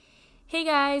Hey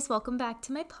guys, welcome back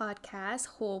to my podcast,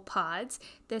 Whole Pods.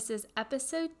 This is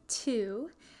episode 2.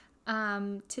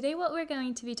 Today what we're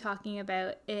going to be talking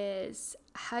about is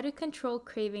how to control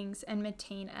cravings and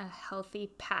maintain a healthy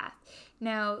path.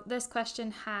 Now, this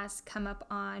question has come up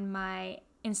on my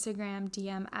Instagram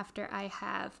DM after I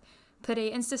have put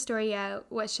a Insta story out,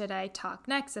 what should I talk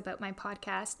next about my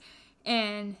podcast?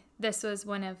 And this was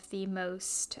one of the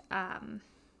most,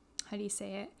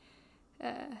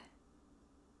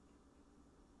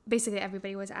 basically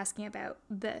everybody was asking about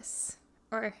this.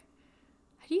 Or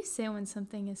how do you say when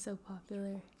something is so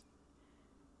popular?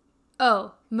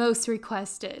 Oh, most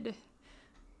requested.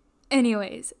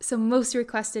 Anyways, so most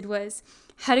requested was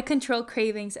how to control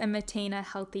cravings and maintain a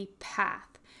healthy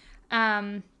path.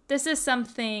 This is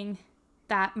something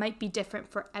that might be different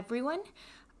for everyone,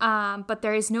 but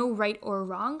there is no right or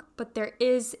wrong, but there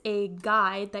is a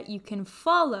guide that you can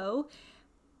follow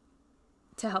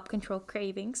to help control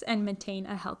cravings and maintain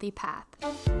a healthy path.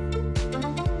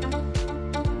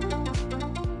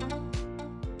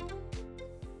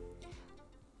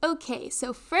 Okay,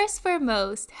 so first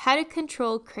foremost, how to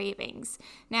control cravings.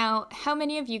 Now, how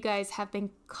many of you guys have been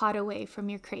caught away from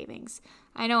your cravings?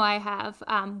 I know I have,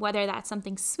 whether that's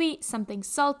something sweet, something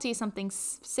salty, something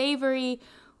savory,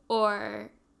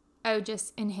 or I would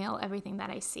just inhale everything that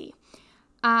I see.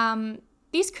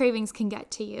 These cravings can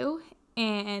get to you,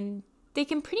 and they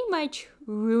can pretty much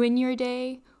ruin your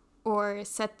day or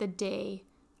set the day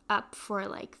up for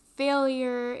like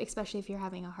failure, especially if you're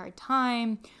having a hard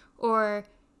time. Or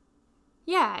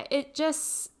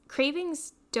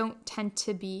cravings don't tend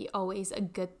to be always a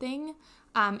good thing.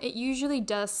 It usually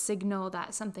does signal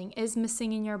that something is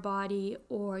missing in your body,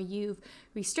 or you've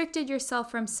restricted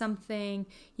yourself from something,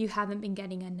 you haven't been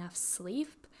getting enough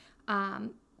sleep,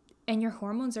 and your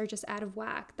hormones are just out of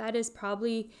whack. That is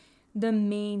probably the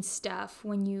main stuff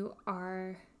when you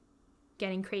are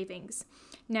getting cravings.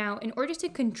 Now, in order to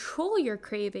control your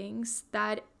cravings,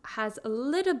 that has a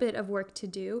little bit of work to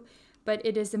do, but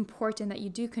it is important that you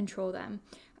do control them,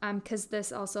 because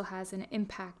this also has an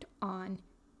impact on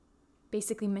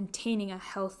basically maintaining a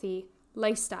healthy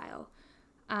lifestyle.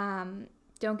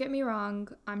 Don't get me wrong,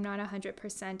 I'm not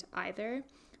 100% either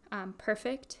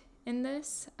perfect in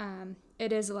this.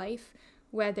 It is life,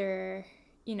 whether,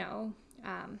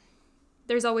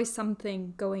 there's always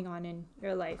something going on in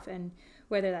your life, and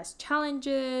whether that's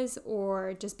challenges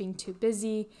or just being too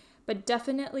busy, but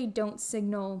definitely don't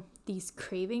signal these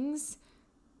cravings.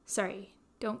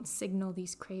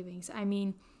 I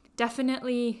mean,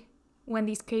 definitely when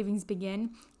these cravings begin,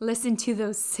 listen to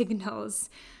those signals.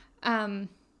 A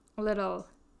little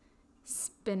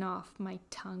spin off my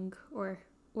tongue or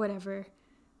whatever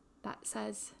that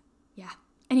says. Yeah.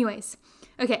 Anyways,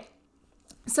 okay.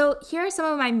 So here are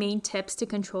some of my main tips to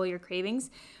control your cravings.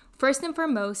 First and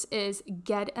foremost is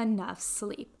get enough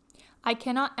sleep. I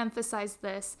cannot emphasize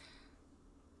this.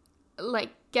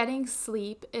 Like, getting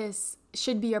sleep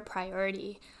should be a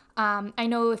priority. I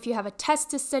know if you have a test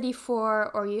to study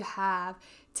for, or you have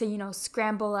to,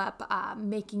 scramble up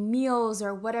making meals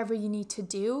or whatever you need to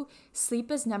do,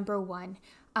 sleep is number one.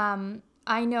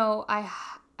 I know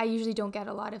I usually don't get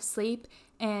a lot of sleep,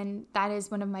 and that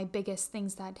is one of my biggest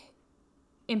things that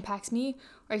impacts me,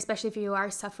 or especially if you are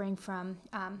suffering from,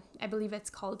 I believe it's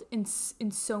called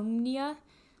insomnia.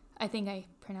 I think I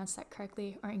pronounced that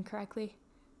correctly or incorrectly.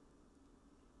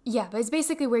 Yeah, but it's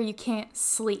basically where you can't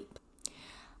sleep.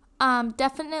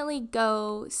 Definitely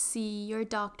go see your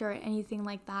doctor or anything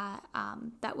like that.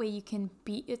 That way you can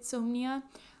beat insomnia.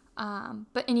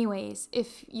 But anyways,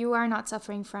 if you are not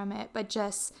suffering from it, but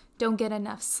just don't get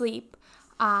enough sleep,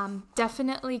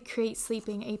 definitely create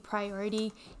sleeping a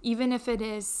priority, even if it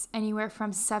is anywhere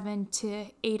from 7 to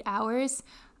 8 hours.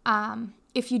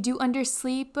 If you do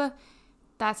undersleep,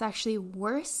 that's actually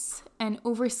worse, and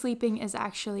oversleeping is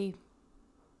actually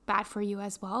bad for you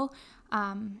as well.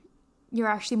 You're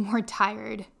actually more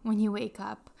tired when you wake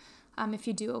up if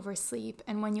you do oversleep,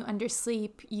 and when you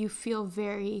undersleep, you feel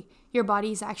your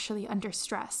body's actually under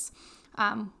stress,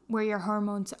 where your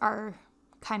hormones are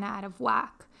kind of out of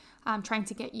whack, trying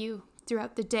to get you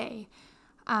throughout the day.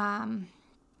 And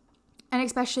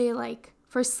especially like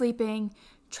for sleeping,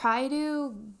 try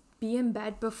to be in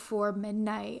bed before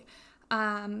midnight.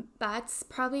 That's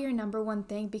probably your number one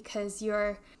thing, because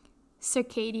your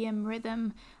circadian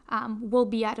rhythm will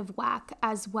be out of whack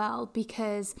as well,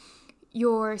 because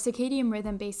your circadian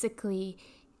rhythm basically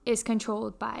is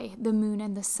controlled by the moon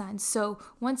and the sun. So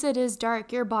once it is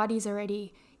dark, your body's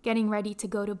already getting ready to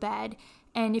go to bed.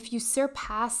 And if you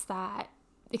surpass that,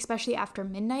 especially after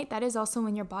midnight, that is also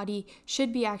when your body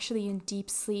should be actually in deep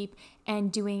sleep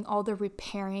and doing all the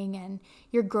repairing, and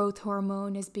your growth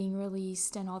hormone is being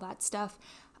released and all that stuff.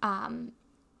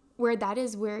 Where that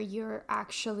is where you're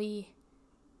actually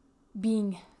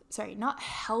being, not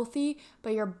healthy,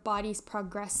 but your body's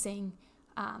progressing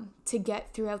to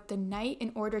get throughout the night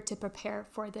in order to prepare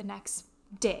for the next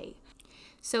day.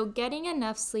 So getting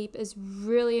enough sleep is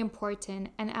really important,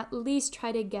 and at least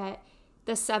try to get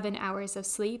the 7 hours of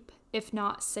sleep. If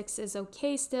not, 6 is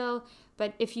okay still,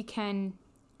 but if you can,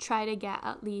 try to get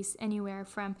at least anywhere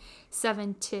from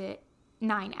 7 to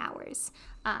 9 hours.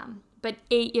 But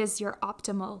 8 is your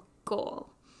optimal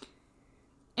goal.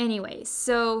 Anyways,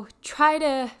 so try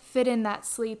to fit in that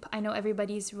sleep. I know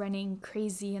everybody's running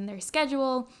crazy in their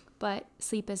schedule, but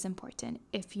sleep is important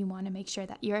if you want to make sure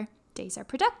that your days are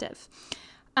productive.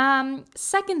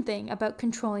 Second thing about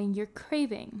controlling your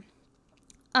craving.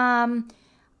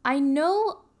 I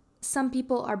know some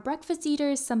people are breakfast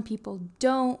eaters, some people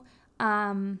don't.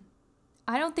 I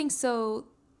don't think so.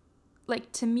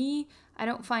 Like, to me, I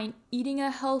don't find eating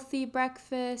a healthy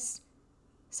breakfast,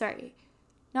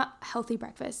 not healthy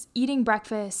breakfast. Eating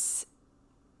breakfast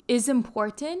is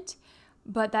important,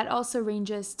 but that also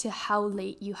ranges to how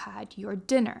late you had your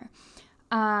dinner.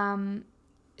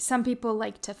 Some people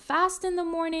like to fast in the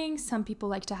morning. Some people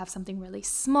like to have something really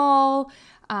small.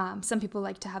 Some people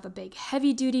like to have a big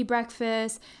heavy duty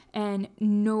breakfast. And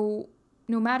no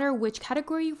matter which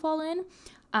category you fall in,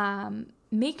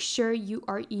 make sure you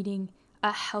are eating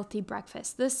a healthy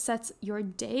breakfast. This sets your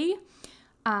day.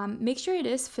 Make sure it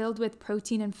is filled with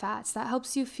protein and fats. That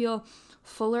helps you feel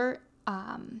fuller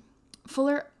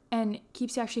and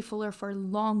keeps you actually fuller for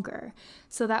longer.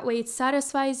 So that way it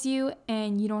satisfies you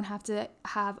and you don't have to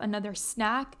have another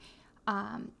snack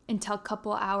until a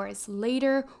couple hours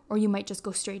later, or you might just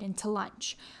go straight into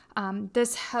lunch.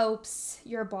 This helps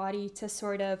your body to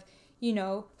sort of,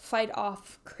 fight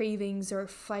off cravings or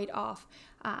fight off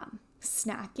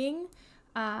snacking.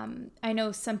 I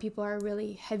know some people are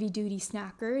really heavy-duty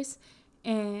snackers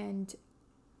and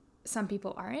some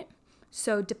people aren't.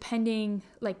 So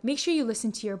make sure you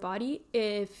listen to your body.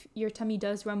 If your tummy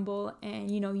does rumble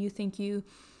and, you think you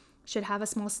should have a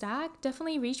small snack,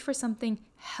 definitely reach for something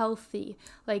healthy.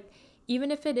 Like,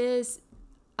 even if it is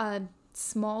a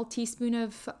small teaspoon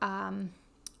of,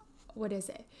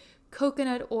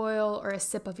 coconut oil, or a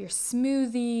sip of your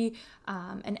smoothie,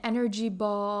 an energy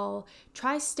ball.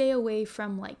 Try stay away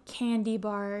from like candy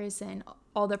bars and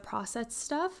all the processed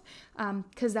stuff,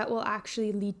 because that will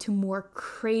actually lead to more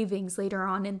cravings later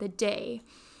on in the day.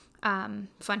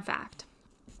 Fun fact.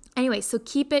 Anyway, so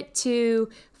keep it to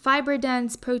fiber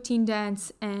dense, protein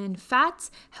dense, and fats,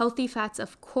 healthy fats,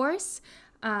 of course.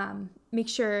 Make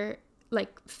sure,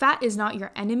 fat is not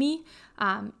your enemy.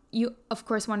 You, of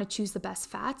course, want to choose the best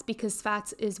fats, because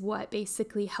fats is what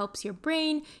basically helps your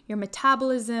brain, your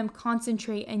metabolism,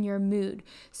 concentrate, and your mood.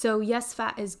 So yes,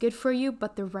 fat is good for you,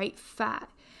 but the right fat.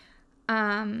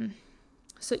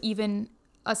 So even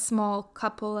a small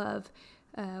couple of,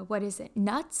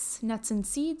 nuts and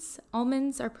seeds,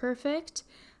 almonds are perfect.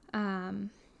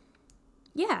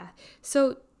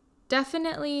 So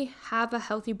definitely have a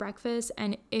healthy breakfast,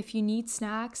 and if you need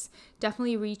snacks,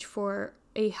 definitely reach for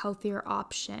a healthier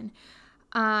option.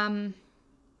 Another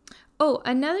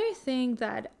thing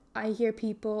that I hear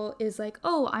people is like,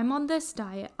 I'm on this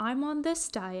diet.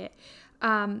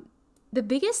 The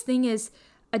biggest thing is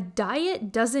a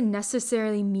diet doesn't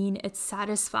necessarily mean it's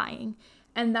satisfying.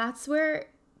 And that's where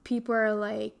people are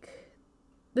like,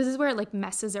 this is where it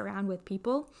messes around with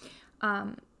people.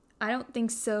 I don't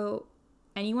think so.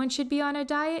 Anyone should be on a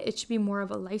diet. It should be more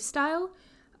of a lifestyle.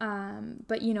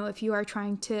 But if you are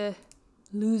trying to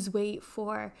lose weight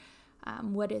for,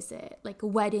 like a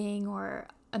wedding or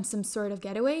some sort of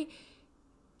getaway,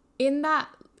 in that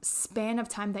span of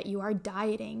time that you are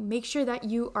dieting, make sure that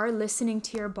you are listening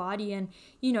to your body and,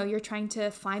 you're trying to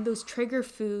find those trigger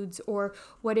foods or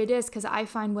what it is. Because I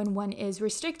find when one is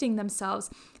restricting themselves,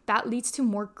 that leads to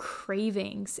more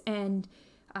cravings, and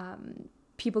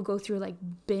people go through like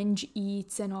binge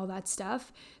eats and all that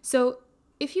stuff. So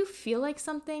if you feel like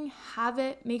something, have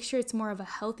it. Make sure it's more of a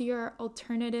healthier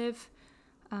alternative.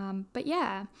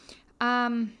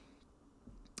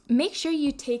 Make sure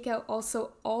you take out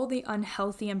also all the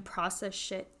unhealthy and processed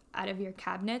shit out of your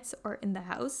cabinets or in the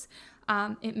house.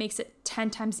 It makes it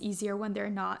 10 times easier when they're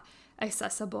not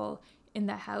accessible in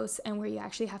the house and where you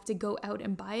actually have to go out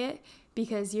and buy it,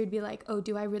 because you'd be like,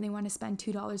 do I really want to spend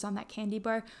 $2 on that candy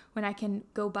bar when I can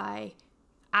go buy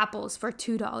apples for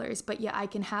 $2? But yeah, I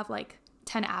can have like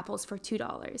 10 apples for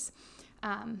 $2.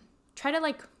 Try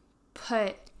to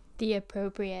put the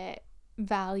appropriate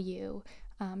value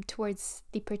towards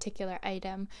the particular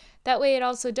item. That way it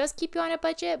also does keep you on a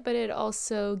budget, but it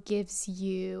also gives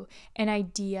you an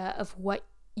idea of what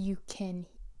you can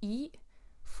eat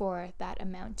for that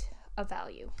amount of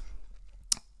value.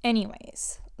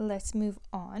 Anyways, let's move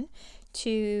on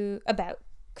to about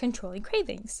controlling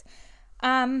cravings.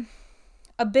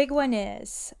 A big one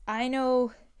is, I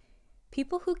know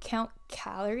people who count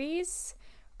calories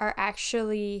are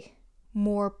actually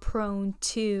more prone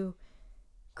to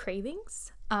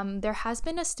cravings. There has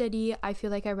been a study, I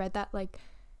feel like I read that like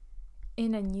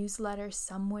in a newsletter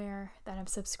somewhere that I'm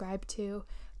subscribed to,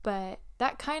 but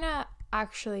that kind of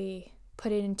actually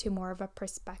put it into more of a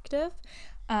perspective,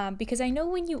 because I know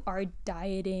when you are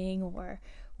dieting or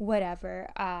whatever,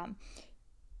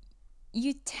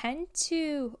 you tend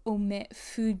to omit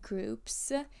food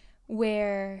groups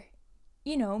where,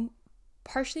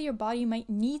 partially your body might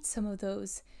need some of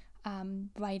those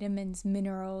vitamins,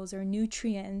 minerals, or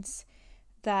nutrients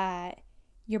that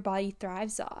your body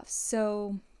thrives off.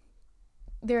 So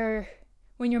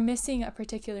when you're missing a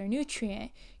particular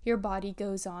nutrient, your body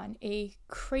goes on a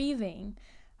craving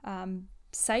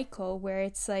cycle where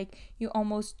it's like you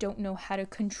almost don't know how to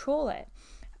control it.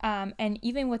 And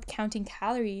even with counting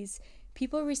calories,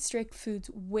 people restrict foods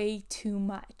way too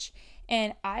much.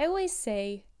 And I always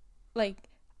say, like,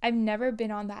 I've never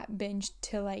been on that binge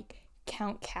to like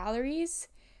count calories,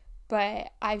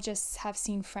 but I just have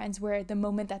seen friends where the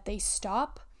moment that they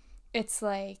stop, it's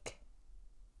like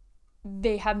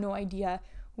they have no idea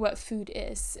what food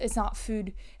is. It's not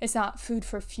food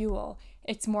for fuel.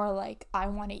 It's more like, I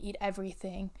want to eat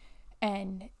everything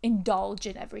and indulge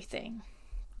in everything.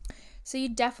 So you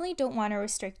definitely don't want to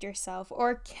restrict yourself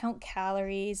or count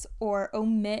calories or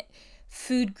omit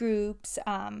food groups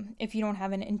if you don't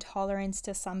have an intolerance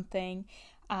to something,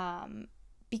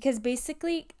 because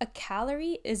basically a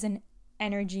calorie is an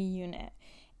energy unit,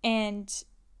 and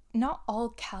not all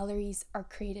calories are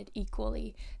created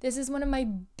equally. This is one of my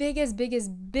biggest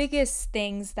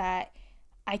things that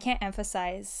I can't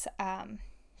emphasize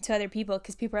to other people,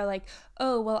 because people are like,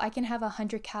 oh, well, I can have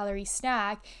 100-calorie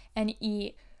snack and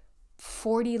eat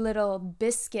 40 little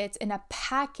biscuits in a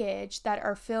package that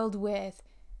are filled with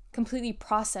completely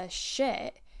processed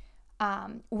shit,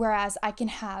 whereas I can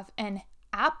have an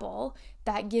apple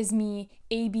that gives me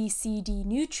A, B, C, D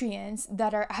nutrients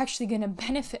that are actually going to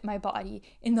benefit my body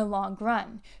in the long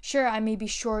run. Sure, I may be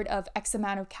short of X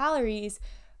amount of calories,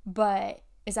 but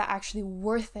is that actually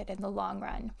worth it in the long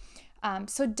run?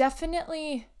 So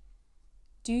definitely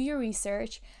do your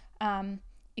research.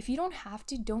 If you don't have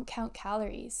to, don't count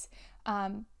calories,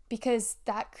 because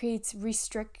that creates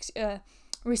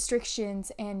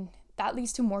restrictions, and that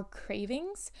leads to more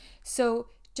cravings. So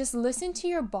just listen to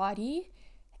your body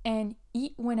and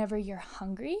eat whenever you're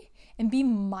hungry, and be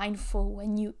mindful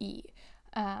when you eat.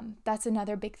 That's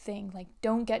another big thing. Like,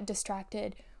 don't get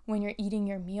distracted when you're eating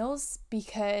your meals,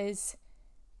 because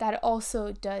that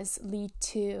also does lead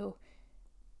to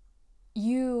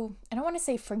you, I don't want to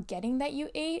say forgetting that you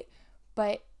ate,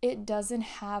 but it doesn't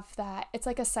have that. It's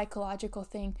like a psychological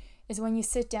thing, is when you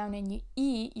sit down and you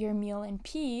eat your meal in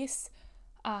peace,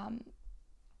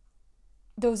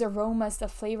 those aromas, the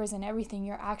flavors and everything,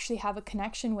 you actually have a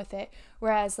connection with it.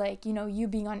 Whereas like, you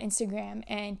being on Instagram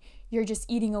and you're just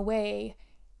eating away,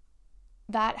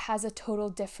 that has a total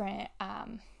different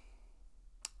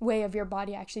way of your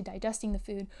body actually digesting the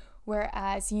food.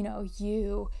 Whereas,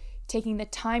 you taking the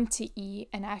time to eat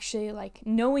and actually like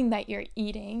knowing that you're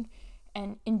eating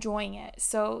and enjoying it.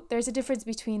 So there's a difference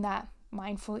between that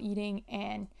mindful eating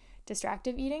and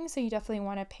distractive eating. So you definitely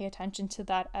want to pay attention to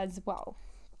that as well.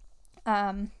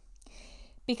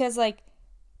 Because like,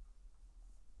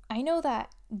 I know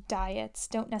that diets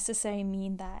don't necessarily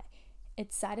mean that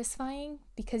it's satisfying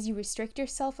because you restrict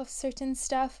yourself of certain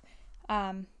stuff.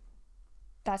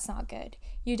 That's not good.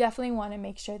 You definitely want to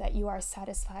make sure that you are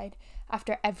satisfied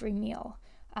after every meal.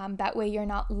 That way you're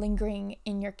not lingering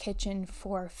in your kitchen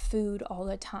for food all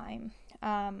the time.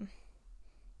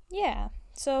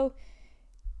 So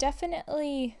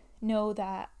definitely know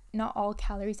that not all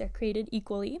calories are created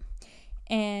equally,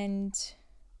 and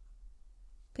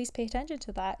please pay attention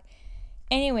to that.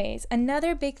 Anyways,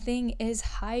 another big thing is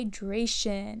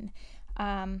hydration.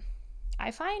 I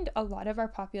find a lot of our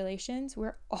populations,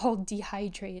 we're all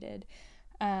dehydrated.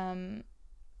 You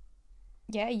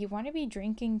want to be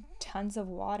drinking tons of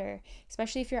water,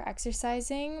 especially if you're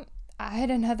exercising. I had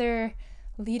another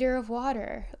liter of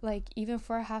water, like even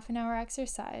for a half an hour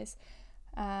exercise.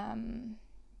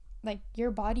 Like, your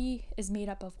body is made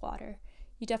up of water.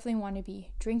 You definitely want to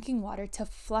be drinking water to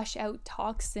flush out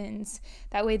toxins.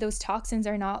 That way those toxins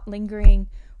are not lingering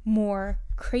more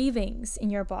cravings in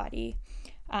your body.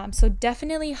 So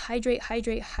definitely hydrate.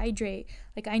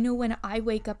 Like I know when I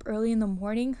wake up early in the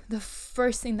morning, the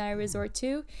first thing that I resort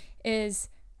to is,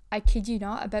 I kid you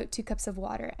not, about 2 cups of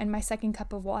water. And my second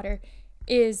cup of water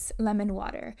is lemon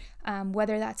water.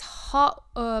 Whether that's hot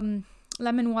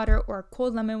lemon water or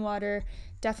cold lemon water,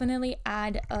 definitely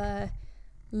add a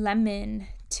lemon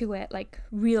to it, like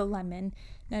real lemon,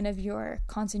 none of your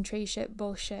concentration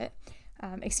bullshit.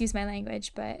 Excuse my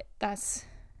language, but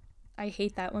I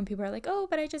hate that when people are like, oh,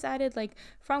 but I just added like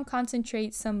from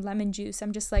concentrate some lemon juice.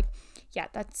 I'm just like, yeah,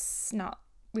 that's not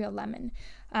real lemon.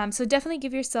 So definitely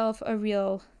give yourself a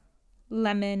real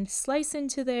lemon slice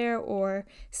into there or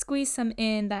squeeze some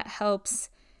in. That helps,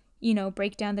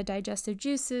 break down the digestive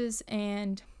juices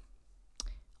and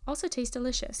also taste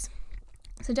delicious.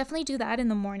 So definitely do that in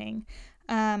the morning.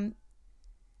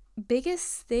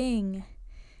 Biggest thing,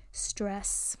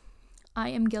 stress. I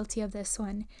am guilty of this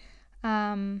one.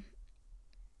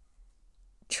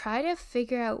 Try to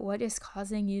figure out what is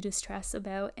causing you to stress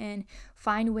about and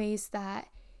find ways that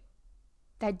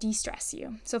de-stress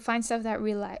you. So find stuff that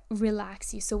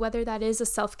relax you. So whether that is a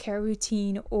self-care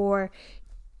routine or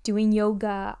doing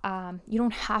yoga, you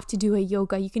don't have to do a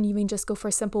yoga. You can even just go for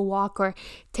a simple walk or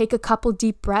take a couple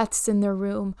deep breaths in the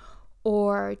room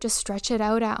or just stretch it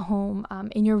out at home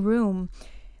in your room.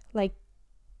 Like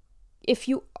if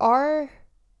you are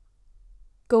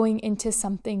going into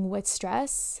something with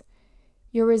stress,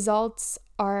 your results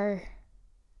are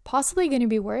possibly going to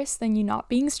be worse than you not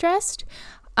being stressed.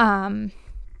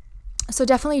 So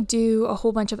definitely do a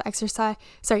whole bunch of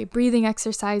breathing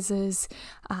exercises,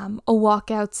 a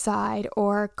walk outside,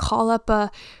 or call up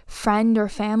a friend or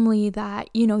family that,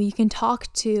 you can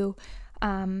talk to.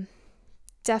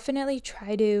 Definitely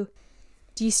try to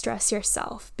de-stress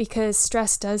yourself, because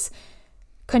stress does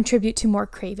contribute to more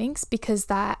cravings, because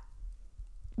that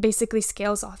basically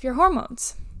scales off your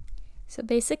hormones. So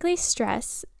basically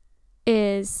stress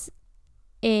is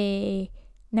a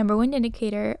number one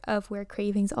indicator of where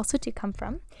cravings also do come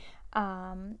from.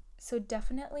 So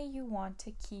definitely you want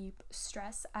to keep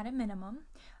stress at a minimum.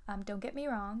 Don't get me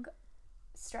wrong.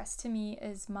 Stress to me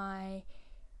is my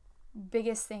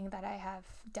biggest thing that I have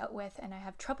dealt with and I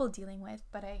have trouble dealing with.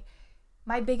 But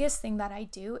my biggest thing that I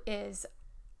do is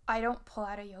I don't pull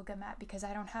out a yoga mat, because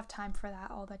I don't have time for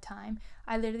that all the time.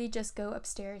 I literally just go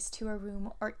upstairs to a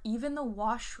room or even the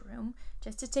washroom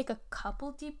just to take a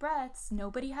couple deep breaths.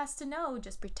 Nobody has to know.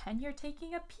 Just pretend you're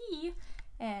taking a pee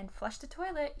and flush the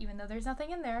toilet, even though there's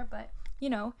nothing in there. But,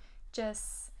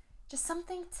 just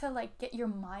something to like get your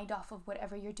mind off of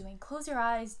whatever you're doing. Close your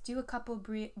eyes, do a couple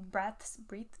breaths,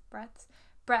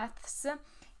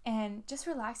 and just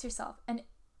relax yourself. And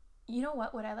you know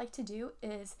what I like to do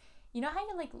is, how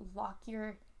you like lock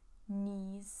your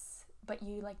knees, but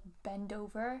you like bend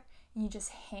over and you just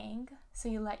hang. So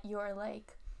you let your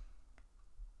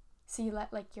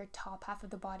your top half of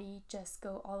the body just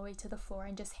go all the way to the floor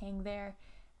and just hang there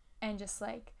and just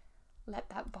like let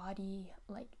that body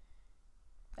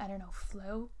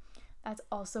flow. That's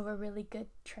also a really good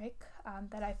trick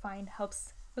that I find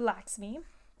helps relax me.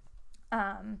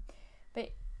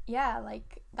 But yeah,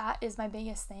 like that is my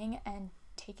biggest thing. And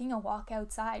taking a walk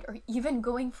outside or even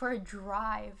going for a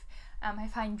drive. I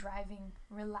find driving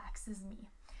relaxes me.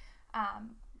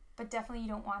 But definitely you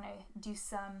don't want to do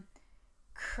some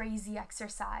crazy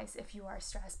exercise if you are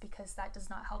stressed, because that does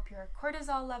not help your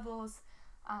cortisol levels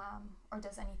or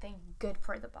does anything good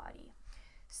for the body.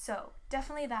 So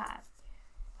definitely that.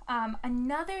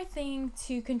 Another thing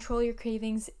to control your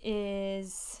cravings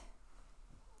is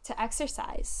to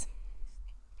exercise.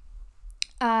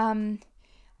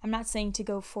 I'm not saying to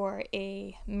go for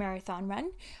a marathon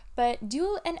run, but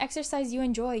do an exercise you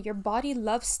enjoy. Your body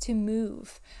loves to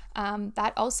move.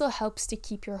 That also helps to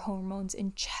keep your hormones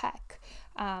in check.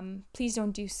 Please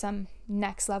don't do some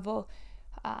next level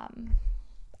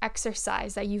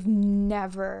exercise that you've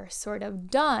never sort of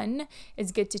done.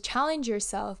 It's good to challenge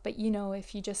yourself, but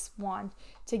if you just want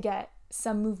to get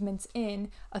some movements in,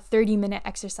 a 30-minute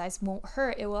exercise won't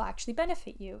hurt. It will actually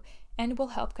benefit you and will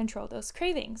help control those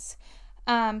cravings.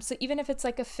 So even if it's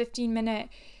like a 15-minute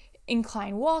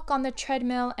incline walk on the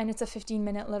treadmill and it's a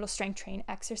 15-minute little strength train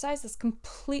exercise, that's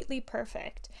completely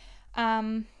perfect.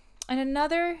 And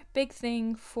another big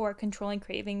thing for controlling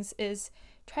cravings is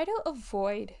try to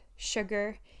avoid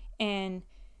sugar and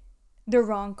the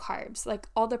wrong carbs, like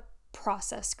all the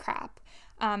processed crap.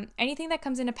 Anything that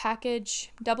comes in a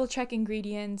package, double check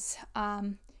ingredients.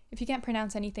 If you can't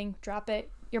pronounce anything, drop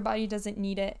it. Your body doesn't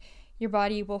need it. Your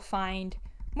body will find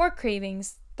more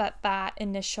cravings that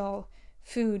initial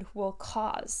food will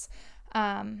cause.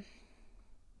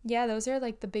 Yeah, those are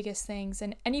like the biggest things.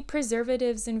 And any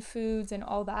preservatives in foods and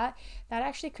all that, that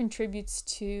actually contributes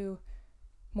to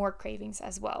more cravings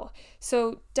as well.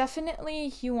 So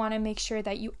definitely you want to make sure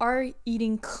that you are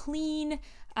eating clean,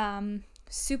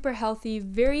 super healthy,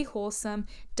 very wholesome.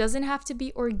 Doesn't have to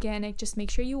be organic. Just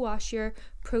make sure you wash your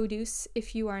produce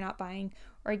if you are not buying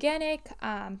organic,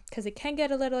 because it can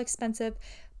get a little expensive,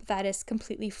 but that is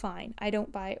completely fine. I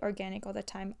don't buy organic all the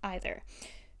time either.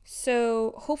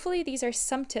 So hopefully these are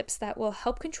some tips that will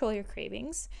help control your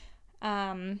cravings.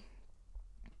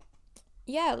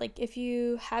 Yeah, like if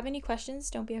you have any questions,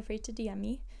 don't be afraid to DM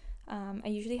me. I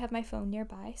usually have my phone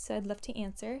nearby, so I'd love to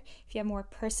answer if you have more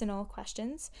personal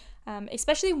questions,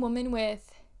 especially women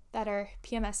that are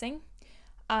PMSing.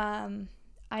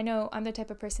 I know I'm the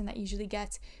type of person that usually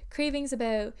gets cravings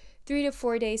about 3 to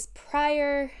 4 days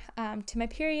prior to my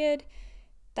period.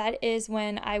 That is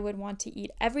when I would want to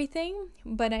eat everything,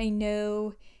 but I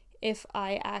know if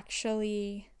I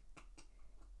actually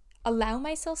allow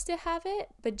myself to have it,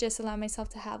 but just allow myself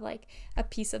to have like a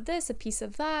piece of this, a piece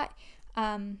of that,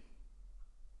 and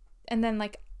then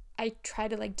like I try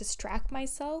to like distract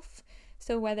myself.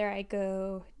 So whether I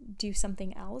go do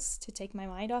something else to take my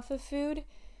mind off of food,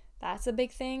 that's a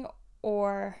big thing,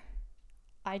 or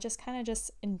I just kind of just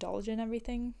indulge in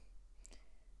everything.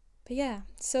 But yeah,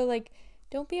 so like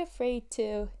don't be afraid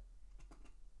to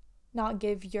not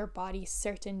give your body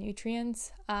certain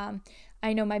nutrients.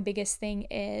 I know my biggest thing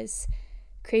is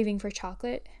craving for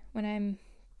chocolate when I'm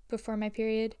before my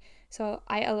period. So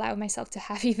I allow myself to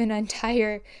have even an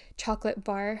entire chocolate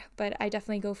bar, but I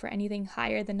definitely go for anything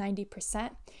higher than 90%.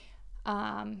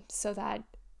 So that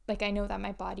like I know that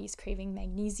my body's craving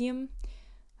magnesium.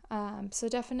 So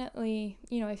definitely,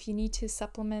 if you need to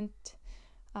supplement,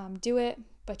 do it,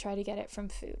 but try to get it from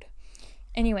food.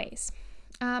 Anyways,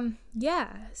 yeah,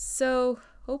 so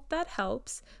hope that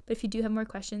helps. But if you do have more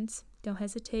questions, don't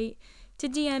hesitate to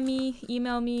DM me,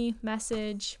 email me,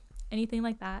 message, anything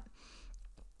like that.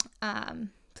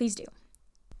 Please do.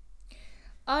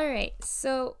 All right,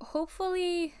 so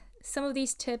hopefully some of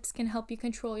these tips can help you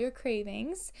control your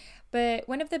cravings, but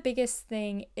one of the biggest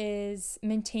thing is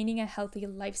maintaining a healthy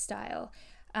lifestyle.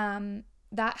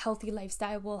 That healthy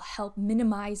lifestyle will help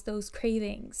minimize those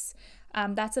cravings.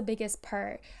 That's the biggest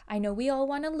part. I know we all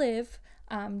want to live.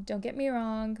 Don't get me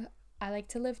wrong. I like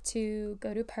to live too,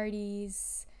 go to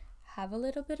parties, have a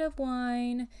little bit of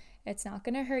wine. It's not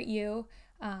going to hurt you,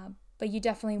 but you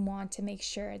definitely want to make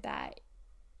sure that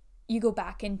you go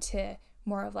back into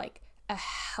more of like a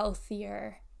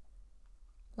healthier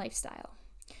lifestyle,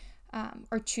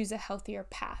 or choose a healthier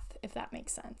path, if that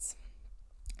makes sense.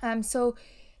 So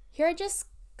here are just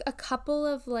a couple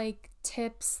of like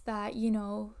tips that,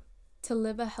 to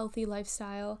live a healthy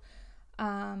lifestyle.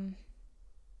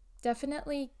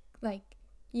 Definitely like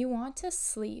you want to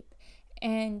sleep,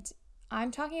 and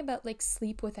I'm talking about like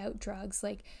sleep without drugs.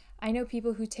 Like I know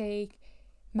people who take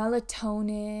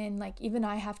melatonin, like even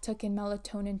I have taken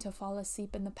melatonin to fall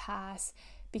asleep in the past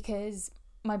because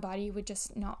my body would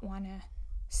just not want to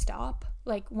stop.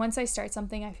 Like once I start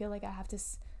something, I feel like I have to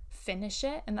finish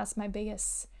it, and that's my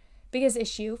biggest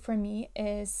issue for me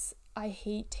is I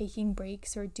hate taking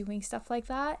breaks or doing stuff like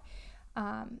that,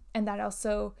 and that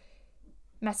also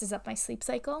messes up my sleep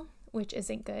cycle, which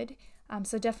isn't good.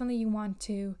 So definitely you want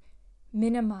to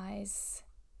minimize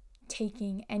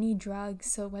taking any drugs,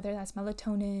 so whether that's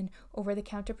melatonin,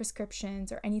 over-the-counter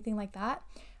prescriptions, or anything like that,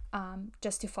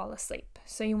 just to fall asleep.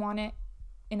 So you want it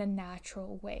in a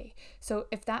natural way. So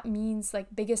if that means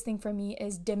like biggest thing for me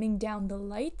is dimming down the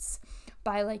lights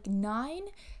by like 9,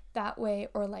 that way,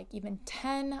 or like even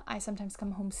 10. I sometimes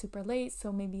come home super late,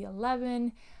 so maybe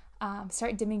 11.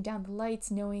 Start dimming down the lights,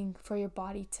 knowing for your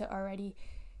body to already,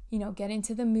 get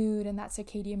into the mood and that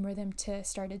circadian rhythm to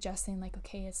start adjusting, like,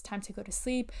 okay, it's time to go to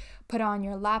sleep. Put on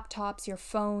your laptops, your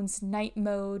phones, night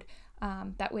mode.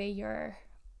 That way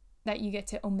that you get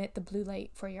to omit the blue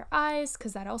light for your eyes,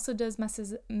 because that also does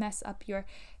mess up your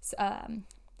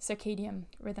circadian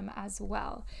rhythm as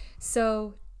well.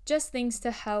 So just things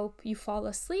to help you fall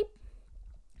asleep.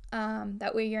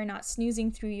 That way you're not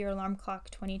snoozing through your alarm clock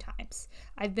 20 times.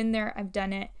 I've been there, I've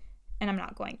done it, and I'm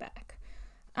not going back.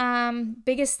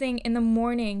 Biggest thing in the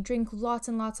morning, drink lots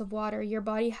and lots of water. Your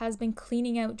body has been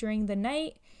cleaning out during the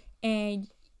night, and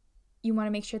you want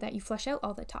to make sure that you flush out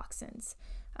all the toxins.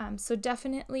 So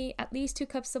definitely at least 2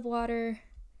 cups of water.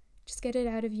 Just get it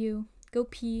out of you. Go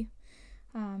pee.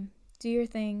 Do your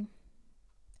thing.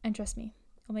 And trust me,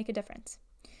 it'll make a difference.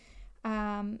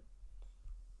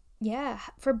 Yeah,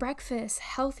 for breakfast,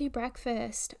 healthy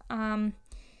breakfast.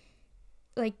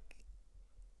 Like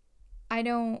I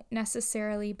don't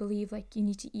necessarily believe like you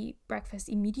need to eat breakfast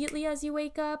immediately as you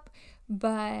wake up,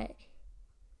 but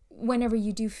whenever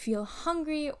you do feel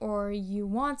hungry or you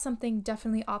want something,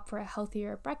 definitely opt for a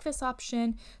healthier breakfast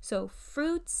option. So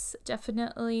fruits,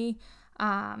 definitely,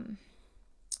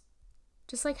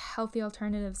 just like healthy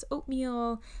alternatives,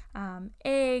 oatmeal,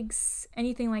 eggs,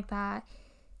 anything like that.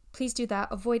 Please do that.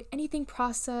 Avoid anything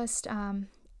processed,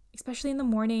 especially in the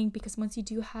morning, because once you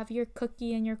do have your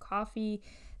cookie and your coffee,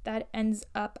 that ends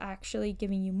up actually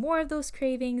giving you more of those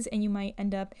cravings, and you might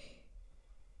end up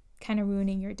kind of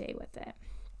ruining your day with it.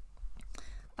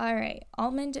 All right,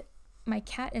 almond, my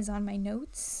cat is on my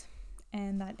notes,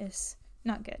 and that is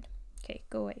not good. Okay,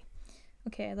 go away.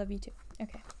 Okay, I love you too.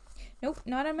 Okay. Nope,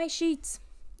 not on my sheets.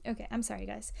 Okay, I'm sorry,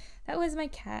 guys. That was my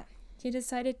cat. He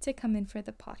decided to come in for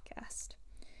the podcast.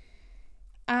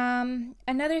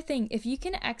 Another thing, if you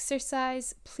can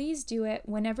exercise, please do it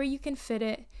whenever you can fit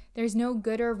it. There's no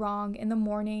good or wrong in the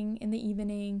morning, in the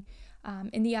evening,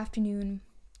 in the afternoon.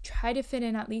 Try to fit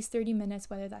in at least 30 minutes,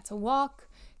 whether that's a walk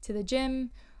to the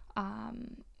gym,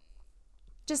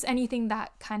 just anything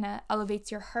that kind of elevates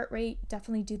your heart rate.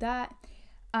 Definitely do that.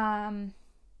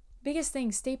 Biggest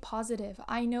thing, stay positive.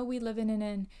 I know we live in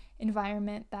an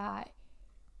environment that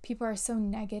people are so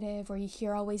negative, or you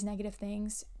hear always negative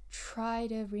things. Try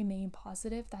to remain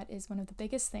positive. That is one of the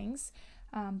biggest things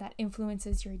that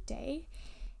influences your day.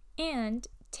 And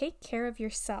take care of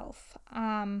yourself.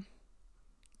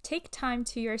 Take time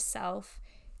to yourself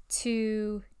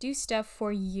to do stuff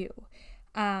for you.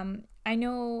 I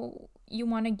know you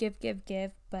want to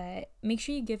give, but make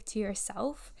sure you give to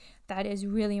yourself. That is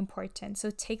really important.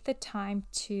 So take the time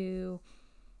to,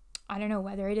 I don't know,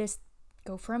 whether it is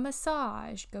go for a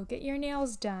massage, go get your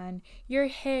nails done, your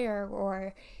hair,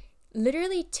 or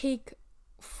literally take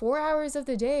 4 hours of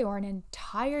the day or an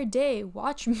entire day,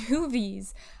 watch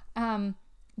movies,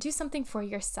 do something for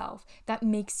yourself that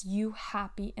makes you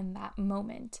happy in that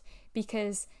moment,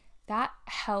 because that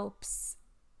helps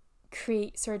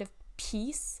create sort of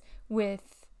peace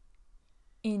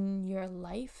in your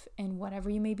life and whatever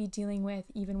you may be dealing with,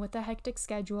 even with a hectic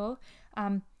schedule.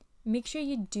 Make sure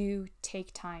you do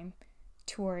take time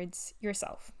towards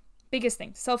yourself. Biggest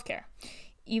thing, self-care.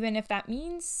 Even if that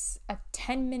means a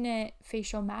 10-minute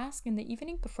facial mask in the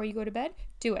evening before you go to bed,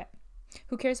 do it.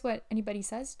 Who cares what anybody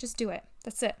says? Just do it.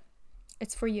 That's it.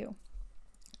 It's for you.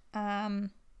 And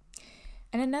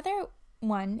another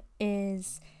one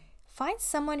is find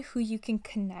someone who you can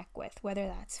connect with, whether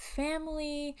that's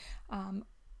family,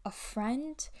 a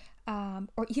friend,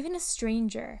 or even a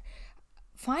stranger.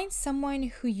 Find someone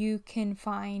who you can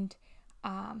find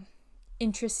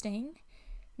interesting.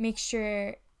 Make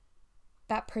sure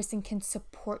that person can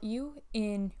support you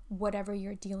in whatever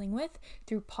you're dealing with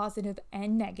through positive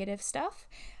and negative stuff.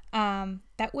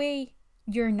 That way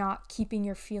you're not keeping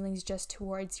your feelings just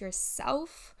towards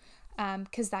yourself,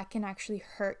 because that can actually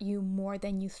hurt you more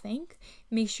than you think.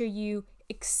 Make sure you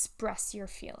express your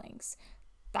feelings.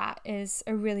 That is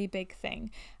a really big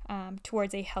thing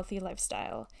towards a healthy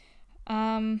lifestyle.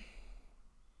 And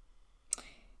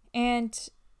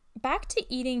back to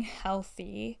eating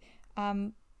healthy,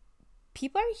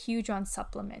 people are huge on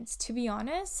supplements. To be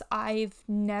honest, I've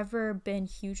never been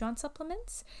huge on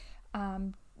supplements.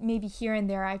 Maybe here and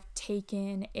there I've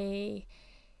taken a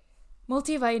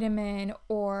multivitamin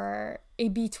or a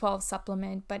B12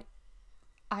 supplement, but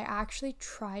I actually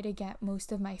try to get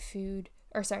most of my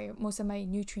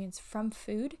nutrients from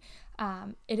food.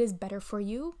 It is better for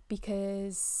you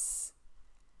because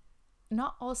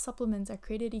not all supplements are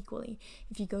created equally.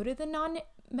 If you go to the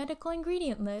non-medical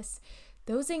ingredient list,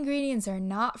 those ingredients are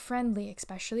not friendly,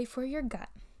 especially for your gut.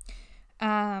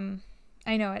 I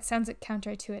know it sounds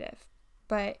counterintuitive,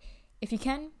 but if you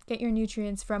can, get your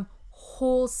nutrients from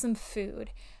wholesome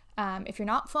food. If you're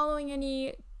not following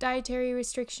any dietary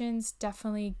restrictions,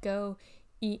 definitely go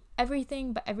eat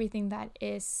everything, but everything that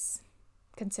is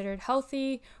considered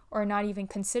healthy or not even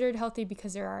considered healthy,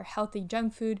 because there are healthy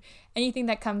junk food, anything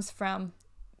that comes from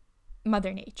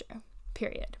Mother Nature,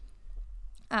 period.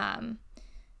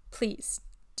 Please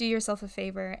do yourself a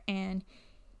favor and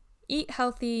eat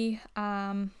healthy.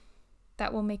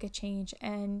 That will make a change.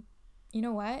 And you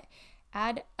know what?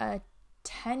 Add a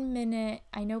 10-minute,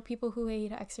 I know people who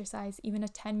hate exercise, even a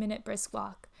 10-minute brisk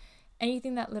walk.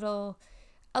 Anything that little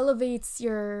elevates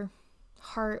your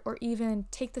heart, or even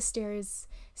take the stairs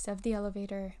instead of the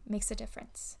elevator, makes a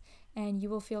difference. And you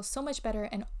will feel so much better.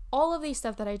 And all of these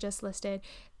stuff that I just listed,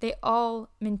 they all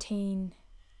maintain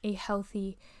a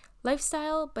healthy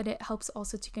lifestyle, but it helps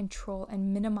also to control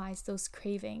and minimize those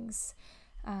cravings.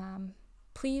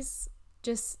 Please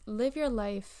just live your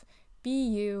life, be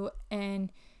you,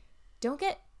 and don't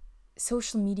get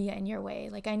social media in your way.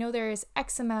 Like, I know there's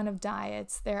X amount of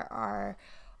diets.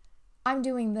 I'm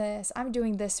doing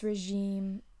this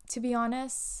regime. To be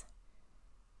honest,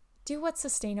 do what's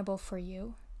sustainable for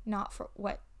you, not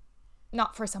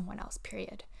for someone else,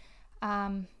 period.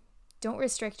 Don't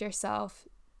restrict yourself.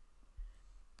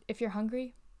 If you're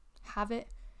hungry, have it.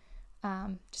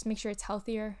 Just make sure it's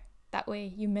healthier. That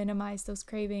way you minimize those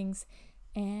cravings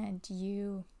and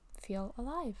you feel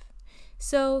alive.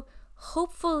 So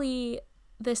hopefully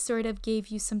this sort of gave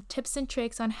you some tips and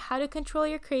tricks on how to control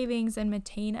your cravings and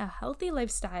maintain a healthy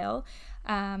lifestyle.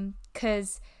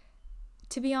 Because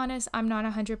to be honest, I'm not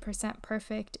 100%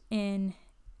 perfect in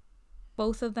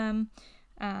both of them.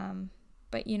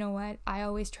 But you know what? I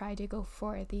always try to go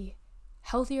for the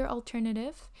healthier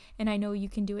alternative, and I know you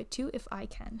can do it too if I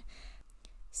can.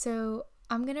 So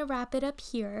I'm going to wrap it up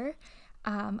here.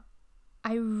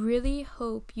 I really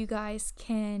hope you guys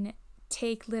can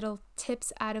take little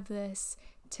tips out of this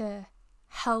to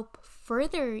help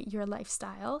further your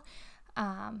lifestyle,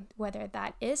 whether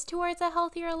that is towards a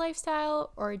healthier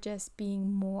lifestyle or just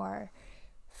being more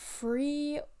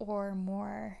free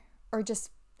or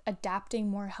just adapting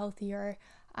more healthier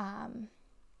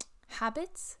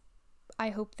habits. I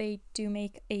hope they do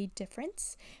make a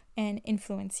difference and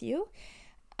influence you.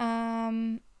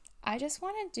 I just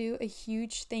want to do a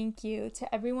huge thank you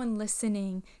to everyone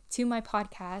listening to my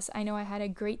podcast. I know I had a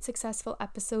great successful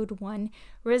episode 1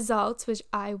 results, which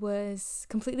I was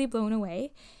completely blown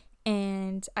away,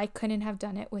 and I couldn't have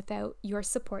done it without your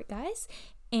support, guys.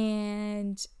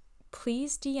 And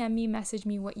please DM me, message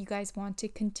me what you guys want to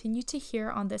continue to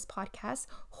hear on this podcast,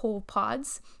 Whole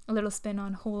Pods, a little spin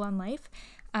on Whole on Life.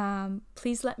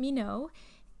 Please let me know.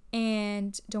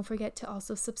 And don't forget to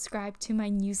also subscribe to my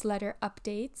newsletter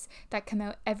updates that come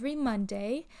out every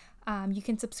Monday. You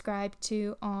can subscribe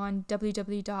to on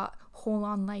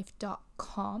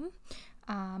www.wholeonlife.com.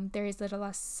 There is a little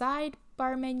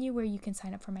sidebar menu where you can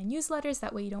sign up for my newsletters.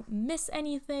 That way you don't miss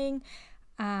anything.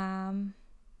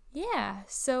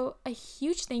 So a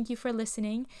huge thank you for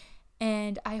listening.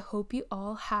 And I hope you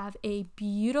all have a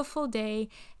beautiful day.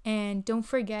 And don't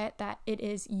forget that it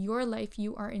is your life.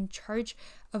 You are in charge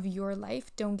of your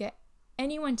life. Don't get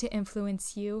anyone to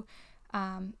influence you.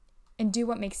 And do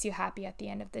what makes you happy at the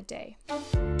end of the day.